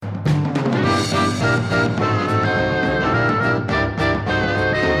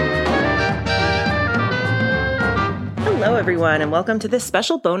everyone, and welcome to this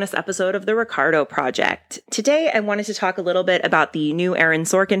special bonus episode of the Ricardo Project. Today, I wanted to talk a little bit about the new Aaron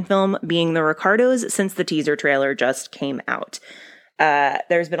Sorkin film, Being the Ricardos, since the teaser trailer just came out.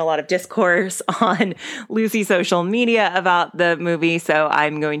 There's been a lot of discourse on Lucy social media about the movie, so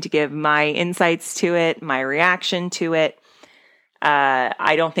I'm going to give my insights to it, my reaction to it.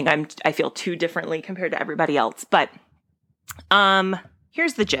 I don't think I feel too differently compared to everybody else, but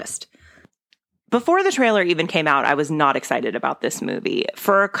here's the gist. Before the trailer even came out, I was not excited about this movie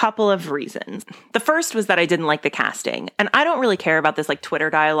for a couple of reasons. The first was that I didn't like the casting. And I don't really care about this like Twitter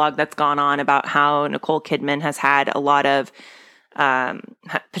dialogue that's gone on about how Nicole Kidman has had a lot of,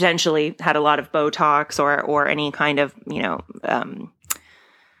 potentially had a lot of Botox or any kind of,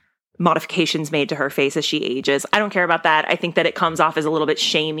 modifications made to her face as she ages. I don't care about that. I think that it comes off as a little bit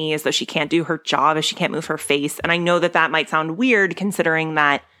shamey, as though she can't do her job, as she can't move her face. And I know that that might sound weird considering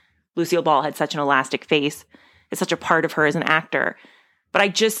that Lucille Ball had such an elastic face. It's such a part of her as an actor. But I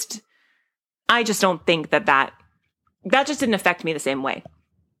just don't think that just didn't affect me the same way.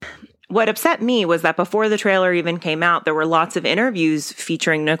 What upset me was that before the trailer even came out, there were lots of interviews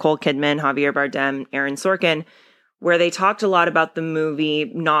featuring Nicole Kidman, Javier Bardem, Aaron Sorkin, where they talked a lot about the movie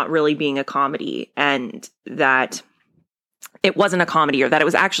not really being a comedy and that it wasn't a comedy, or that it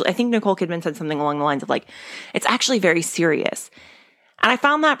was actually, I think Nicole Kidman said something along the lines of like, it's actually very serious. And I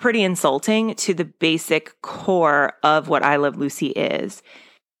found that pretty insulting to the basic core of what I Love Lucy is,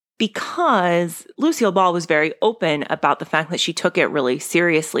 because Lucille Ball was very open about the fact that she took it really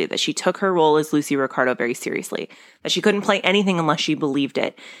seriously, that she took her role as Lucy Ricardo very seriously, that she couldn't play anything unless she believed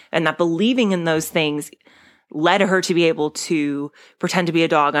it, and that believing in those things led her to be able to pretend to be a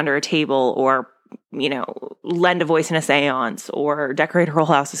dog under a table, or, lend a voice in a seance, or decorate her whole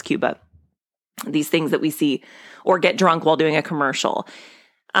house as Cuba. These things that we see, or get drunk while doing a commercial.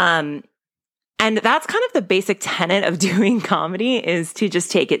 And that's kind of the basic tenet of doing comedy, is to just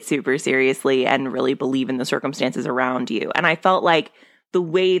take it super seriously and really believe in the circumstances around you. And I felt like the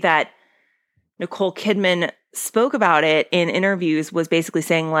way that Nicole Kidman spoke about it in interviews was basically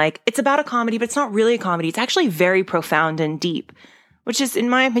saying like, it's about a comedy, but it's not really a comedy. It's actually very profound and deep, which is, in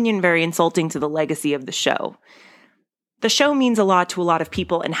my opinion, very insulting to the legacy of the show. The show means a lot to a lot of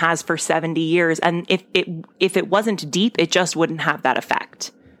people and has for 70 years. And if it wasn't deep, it just wouldn't have that effect.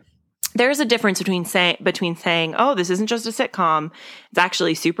 There's a difference between saying, oh, this isn't just a sitcom, it's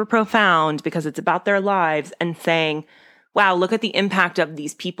actually super profound because it's about their lives, and saying, wow, look at the impact of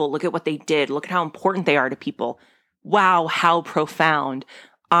these people. Look at what they did. Look at how important they are to people. Wow, how profound.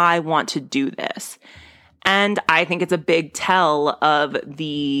 I want to do this. And I think it's a big tell of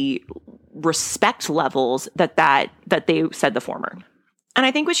the respect levels that they said the former. And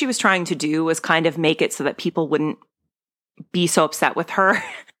I think what she was trying to do was kind of make it so that people wouldn't be so upset with her.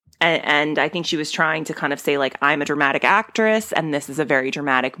 And I think she was trying to kind of say, like, I'm a dramatic actress and this is a very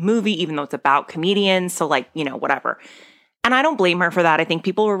dramatic movie, even though it's about comedians. So, like, whatever. And I don't blame her for that. I think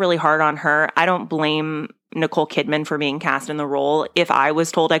people were really hard on her. I don't blame Nicole Kidman for being cast in the role. If I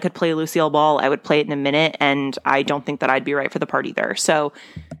was told I could play Lucille Ball, I would play it in a minute. And I don't think that I'd be right for the part either. So,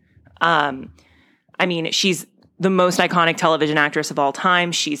 she's the most iconic television actress of all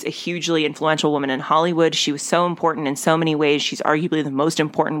time. She's a hugely influential woman in Hollywood. She was so important in so many ways. She's arguably the most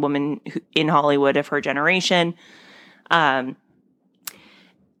important woman in Hollywood of her generation.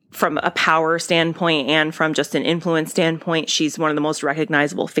 From a power standpoint and from just an influence standpoint, she's one of the most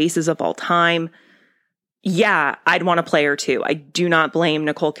recognizable faces of all time. Yeah, I'd want to play her too. I do not blame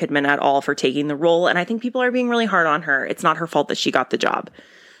Nicole Kidman at all for taking the role. And I think people are being really hard on her. It's not her fault that she got the job.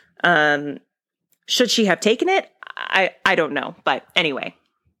 Should she have taken it? I don't know. But anyway,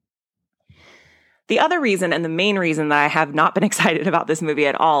 the other reason, and the main reason that I have not been excited about this movie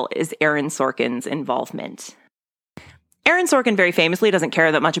at all, is Aaron Sorkin's involvement. Aaron Sorkin very famously doesn't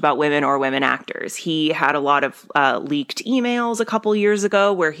care that much about women or women actors. He had a lot of leaked emails a couple years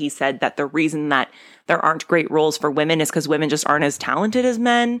ago where he said that the reason that there aren't great roles for women is because women just aren't as talented as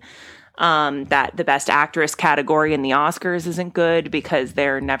men. That the best actress category in the Oscars isn't good because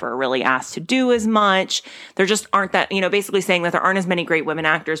they're never really asked to do as much. There just aren't that, basically saying that there aren't as many great women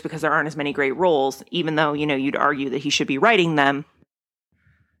actors because there aren't as many great roles, even though, you'd argue that he should be writing them.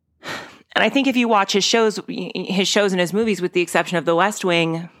 And I think if you watch his shows and his movies, with the exception of The West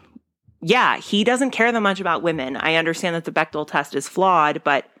Wing, yeah, he doesn't care that much about women. I understand that the Bechdel test is flawed,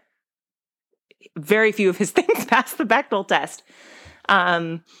 but very few of his things pass the Bechdel test.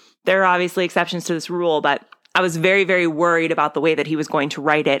 There are obviously exceptions to this rule, but I was very, very worried about the way that he was going to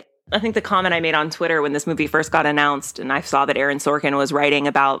write it. I think the comment I made on Twitter when this movie first got announced, and I saw that Aaron Sorkin was writing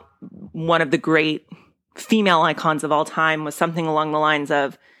about one of the great female icons of all time, was something along the lines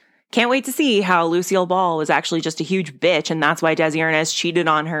of, Can't wait to see how Lucille Ball was actually just a huge bitch, and that's why Desi Arnaz cheated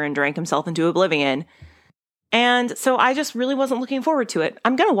on her and drank himself into oblivion. And so I just really wasn't looking forward to it.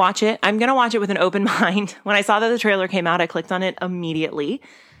 I'm going to watch it. I'm going to watch it with an open mind. When I saw that the trailer came out, I clicked on it immediately.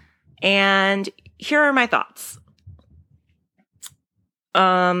 And here are my thoughts.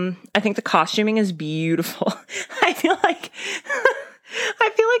 I think the costuming is beautiful. I feel like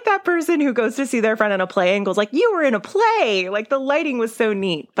that person who goes to see their friend in a play and goes like, you were in a play. Like, the lighting was so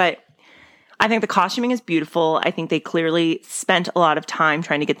neat. But I think the costuming is beautiful. I think they clearly spent a lot of time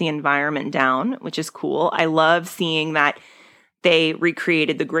trying to get the environment down, which is cool. I love seeing that they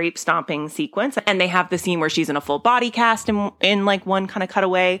recreated the grape stomping sequence, and they have the scene where she's in a full body cast in like one kind of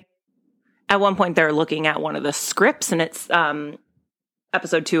cutaway. At one point, they're looking at one of the scripts, and it's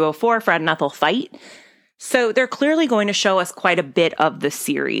episode 204, Fred and Ethel Fight. So they're clearly going to show us quite a bit of the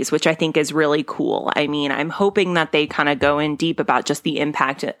series, which I think is really cool. I mean, I'm hoping that they kind of go in deep about just the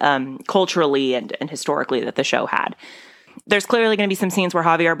impact culturally and historically that the show had. There's clearly going to be some scenes where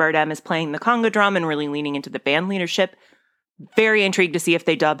Javier Bardem is playing the conga drum and really leaning into the band leadership. Very intrigued to see if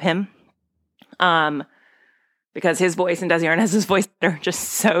they dub him. Because his voice and Desi Arnaz's voice are just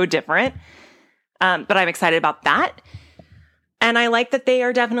so different. But I'm excited about that. And I like that they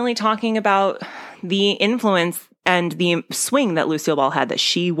are definitely talking about the influence and the swing that Lucille Ball had, that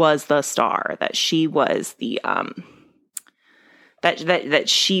she was the star, that she was the, that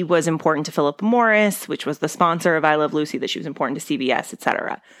she was important to Philip Morris, which was the sponsor of I Love Lucy, that she was important to CBS,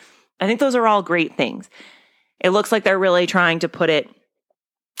 etc. I think those are all great things. It looks like they're really trying to put it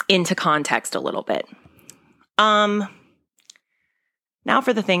into context a little bit. Now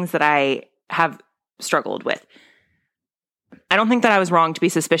for the things that I have struggled with. I don't think that I was wrong to be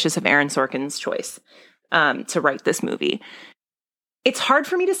suspicious of Aaron Sorkin's choice to write this movie. It's hard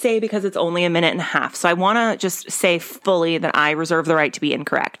for me to say because it's only a minute and a half, so I want to just say fully that I reserve the right to be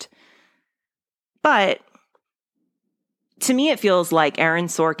incorrect. But to me, it feels like Aaron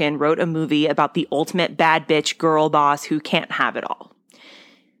Sorkin wrote a movie about the ultimate bad bitch girl boss who can't have it all,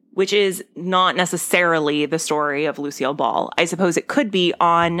 which is not necessarily the story of Lucille Ball. I suppose it could be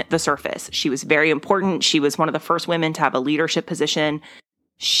on the surface. She was very important. She was one of the first women to have a leadership position.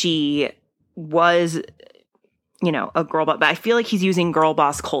 She was, a girl boss. But I feel like he's using girl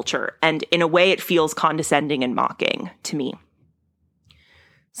boss culture, and in a way it feels condescending and mocking to me.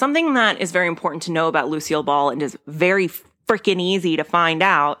 Something that is very important to know about Lucille Ball, and is very freaking easy to find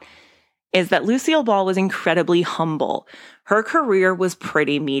out, is that Lucille Ball was incredibly humble. Her career was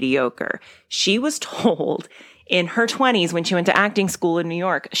pretty mediocre. She was told in her 20s, when she went to acting school in New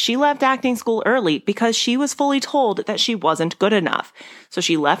York, she left acting school early because she was fully told that she wasn't good enough. So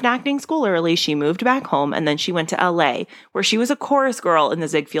she left acting school early, she moved back home, and then she went to LA, where she was a chorus girl in the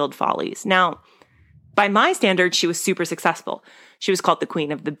Ziegfeld Follies. Now, by my standards, she was super successful. She was called the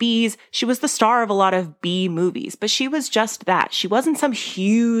Queen of the Bees. She was the star of a lot of B movies, but she was just that. She wasn't some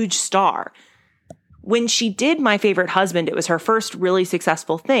huge star. When she did My Favorite Husband, it was her first really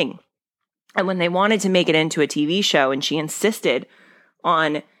successful thing. And when they wanted to make it into a TV show and she insisted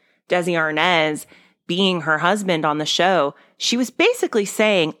on Desi Arnaz being her husband on the show, she was basically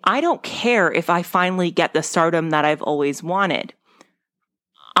saying, I don't care if I finally get the stardom that I've always wanted.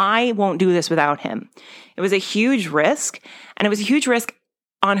 I won't do this without him. It was a huge risk, and it was a huge risk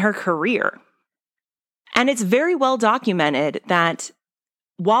on her career. And it's very well documented that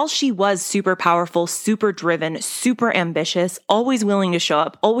while she was super powerful, super driven, super ambitious, always willing to show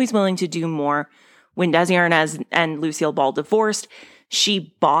up, always willing to do more, when Desi Arnaz and Lucille Ball divorced,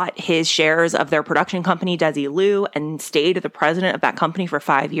 she bought his shares of their production company, Desilu, and stayed the president of that company for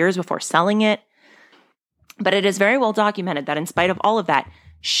 5 years before selling it. But it is very well documented that in spite of all of that,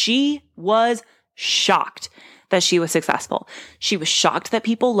 she was shocked that she was successful. She was shocked that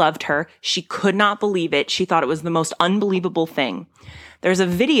people loved her. She could not believe it. She thought it was the most unbelievable thing. There's a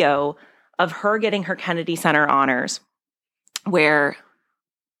video of her getting her Kennedy Center honors where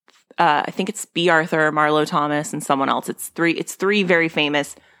I think it's B. Arthur, Marlo Thomas, and someone else. It's three very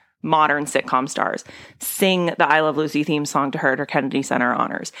famous modern sitcom stars sing the I Love Lucy theme song to her at her Kennedy Center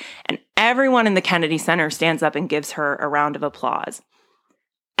honors. And everyone in the Kennedy Center stands up and gives her a round of applause.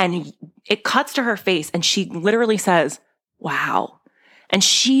 And it cuts to her face and she literally says, wow. And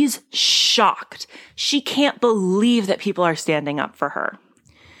she's shocked. She can't believe that people are standing up for her.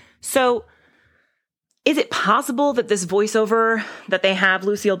 So is it possible that this voiceover that they have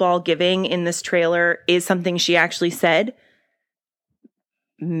Lucille Ball giving in this trailer is something she actually said?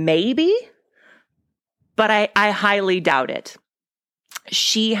 Maybe. But I highly doubt it.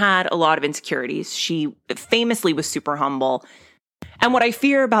 She had a lot of insecurities. She famously was super humble. And what I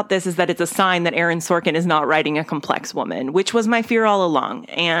fear about this is that it's a sign that Aaron Sorkin is not writing a complex woman, which was my fear all along.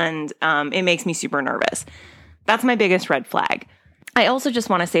 And it makes me super nervous. That's my biggest red flag. I also just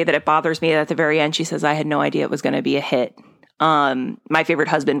want to say that it bothers me that at the very end, she says, I had no idea it was going to be a hit. My Favorite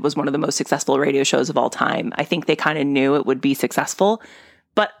Husband was one of the most successful radio shows of all time. I think they kind of knew it would be successful.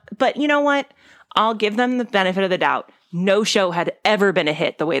 But you know what? I'll give them the benefit of the doubt. No show had ever been a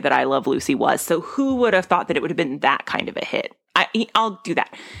hit the way that I Love Lucy was. So who would have thought that it would have been that kind of a hit? I'll do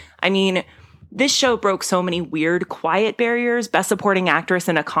that. I mean, this show broke so many weird, quiet barriers. Best Supporting Actress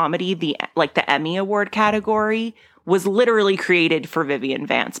in a Comedy, the Emmy Award category, was literally created for Vivian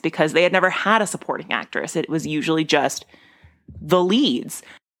Vance because they had never had a supporting actress. It was usually just the leads.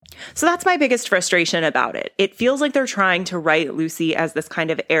 So that's my biggest frustration about it. It feels like they're trying to write Lucy as this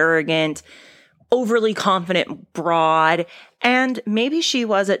kind of arrogant, overly confident broad, and maybe she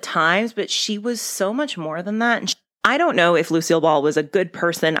was at times, but she was so much more than that. And I don't know if Lucille Ball was a good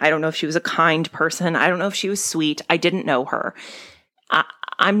person. I don't know if she was a kind person. I don't know if she was sweet. I didn't know her.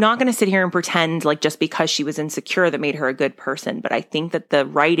 I'm not going to sit here and pretend like just because she was insecure that made her a good person, but I think that the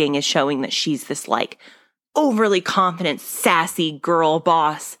writing is showing that she's this like overly confident, sassy girl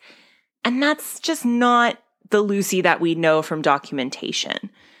boss. And that's just not the Lucy that we know from documentation.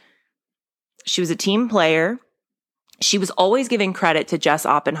 She was a team player. She was always giving credit to Jess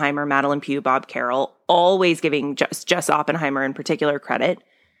Oppenheimer, Madeline Pugh, Bob Carroll, always giving Jess Oppenheimer in particular credit.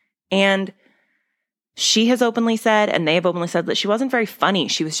 And she has openly said, and they have openly said, that she wasn't very funny.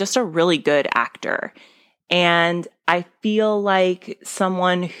 She was just a really good actor. And I feel like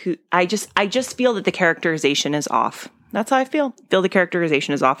someone who, I just feel that the characterization is off. That's how I feel. The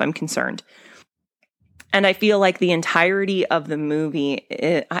characterization is off. I'm concerned. And I feel like the entirety of the movie,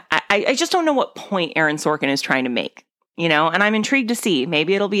 I just don't know what point Aaron Sorkin is trying to make, you know, and I'm intrigued to see.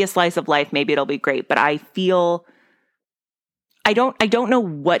 Maybe it'll be a slice of life. Maybe it'll be great. But I feel, I don't know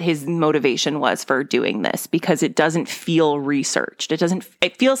what his motivation was for doing this because it doesn't feel researched.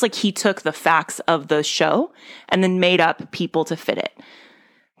 It feels like he took the facts of the show and then made up people to fit it.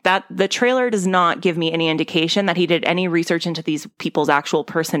 That the trailer does not give me any indication that he did any research into these people's actual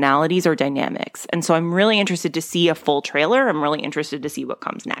personalities or dynamics. And so I'm really interested to see a full trailer. I'm really interested to see what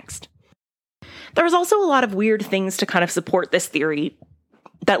comes next. There was also a lot of weird things to kind of support this theory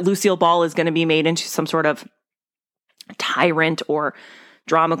that Lucille Ball is going to be made into some sort of tyrant or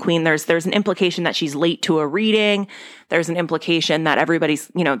drama queen. There's an implication that she's late to a reading. There's an implication that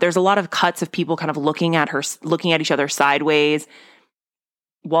everybody's, you know, there's a lot of cuts of people kind of looking at each other sideways,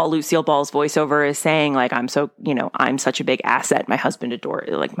 while Lucille Ball's voiceover is saying, like, I'm such a big asset. My husband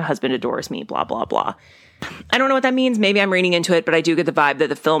adores me, blah, blah, blah. I don't know what that means. Maybe I'm reading into it, but I do get the vibe that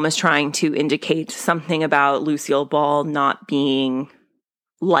the film is trying to indicate something about Lucille Ball not being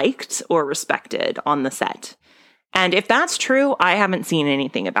liked or respected on the set. And if that's true, I haven't seen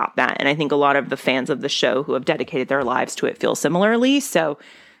anything about that. And I think a lot of the fans of the show who have dedicated their lives to it feel similarly. So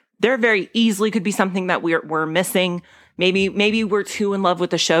there very easily could be something that we're missing. Maybe we're too in love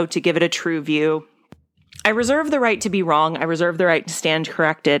with the show to give it a true view. I reserve the right to be wrong. I reserve the right to stand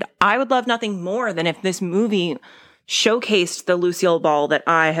corrected. I would love nothing more than if this movie showcased the Lucille Ball that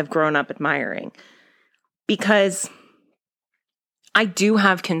I have grown up admiring. Because I do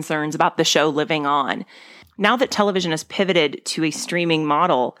have concerns about the show living on. Now that television has pivoted to a streaming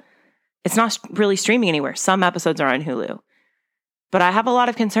model, it's not really streaming anywhere. Some episodes are on Hulu. But I have a lot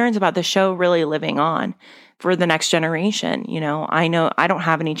of concerns about the show really living on for the next generation. You know I don't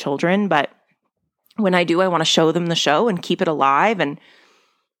have any children, but when I do, I want to show them the show and keep it alive. And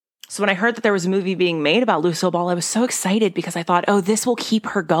so when I heard that there was a movie being made about Lucille Ball, I was so excited because I thought, oh, this will keep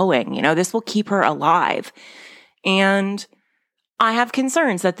her going. You know, this will keep her alive. And I have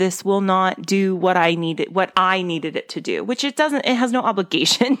concerns that this will not do what I needed it to do, which it doesn't. It has no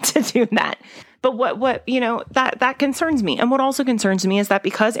obligation to do that. But what that concerns me. And what also concerns me is that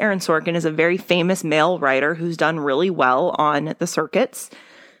because Aaron Sorkin is a very famous male writer who's done really well on the circuits,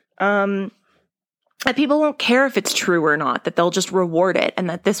 that people won't care if it's true or not, that they'll just reward it, and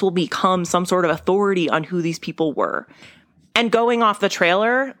that this will become some sort of authority on who these people were. And going off the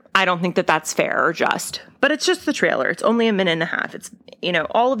trailer, I don't think that that's fair or just. But it's just the trailer. It's only a minute and a half. It's,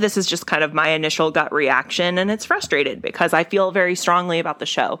 all of this is just kind of my initial gut reaction, and it's frustrated because I feel very strongly about the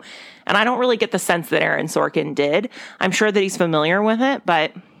show. And I don't really get the sense that Aaron Sorkin did. I'm sure that he's familiar with it,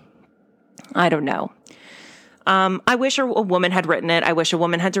 but I don't know. I wish a woman had written it. I wish a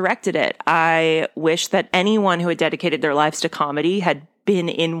woman had directed it. I wish that anyone who had dedicated their lives to comedy had been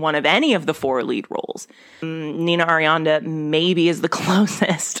in one of any of the 4 lead roles. Nina Arianda maybe is the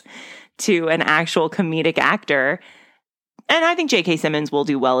closest to an actual comedic actor. And I think J.K. Simmons will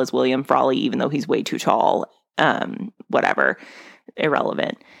do well as William Frawley, even though he's way too tall. Whatever.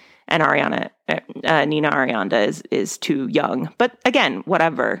 irrelevant. And Nina Arianda is too young. But again,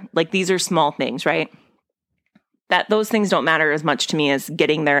 whatever. Like, these are small things, right? That those things don't matter as much to me as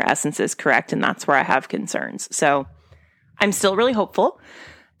getting their essences correct. And that's where I have concerns. So I'm still really hopeful.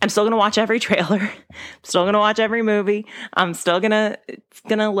 I'm still going to watch every trailer. I'm still going to watch every movie. I'm still going to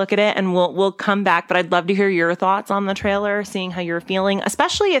look at it, and we'll come back. But I'd love to hear your thoughts on the trailer, seeing how you're feeling,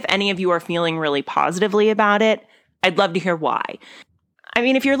 especially if any of you are feeling really positively about it. I'd love to hear why. I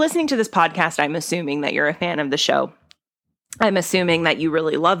mean, if you're listening to this podcast, I'm assuming that you're a fan of the show. I'm assuming that you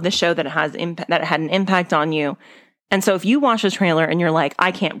really love the show, that it had an impact on you. And so if you watch the trailer and you're like,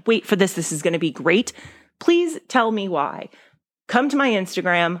 I can't wait for this, this is going to be great, please tell me why. Come to my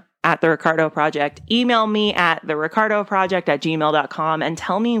Instagram at The Ricardo Project. Email me at thericardoproject@gmail.com and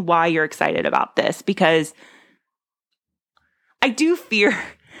tell me why you're excited about this, because I do fear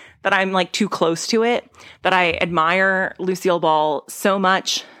that I'm like too close to it, that I admire Lucille Ball so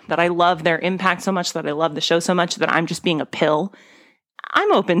much, that I love their impact so much, that I love the show so much, that I'm just being a pill.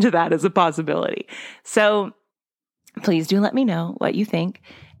 I'm open to that as a possibility. So please do let me know what you think.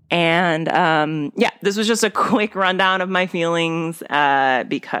 And this was just a quick rundown of my feelings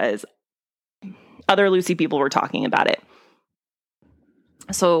because other Lucy people were talking about it.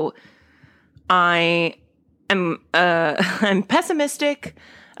 So I am I'm pessimistic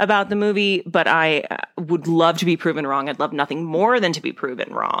about the movie, but I would love to be proven wrong. I'd love nothing more than to be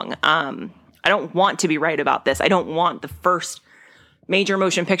proven wrong. I don't want to be right about this. I don't want the first major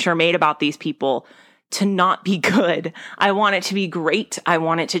motion picture made about these people to not be good. I want it to be great. I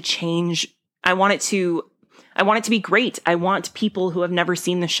want it to change. I want it to be great. I want people who have never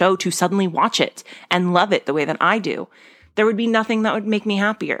seen the show to suddenly watch it and love it the way that I do. There would be nothing that would make me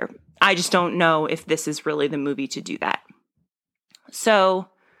happier. I just don't know if this is really the movie to do that. So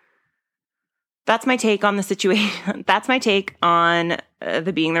that's my take on the situation. That's my take on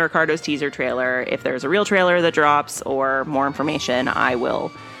the Being the Ricardos teaser trailer. If there's a real trailer that drops or more information, I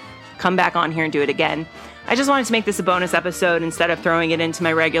will come back on here and do it again. I just wanted to make this a bonus episode instead of throwing it into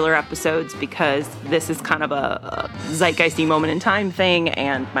my regular episodes, because this is kind of a zeitgeisty moment in time thing,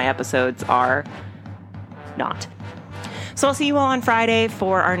 and my episodes are not. So I'll see you all on Friday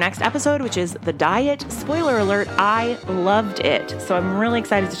for our next episode, which is The Diet. Spoiler alert, I loved it. So I'm really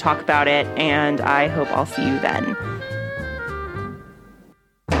excited to talk about it, and I hope I'll see you then.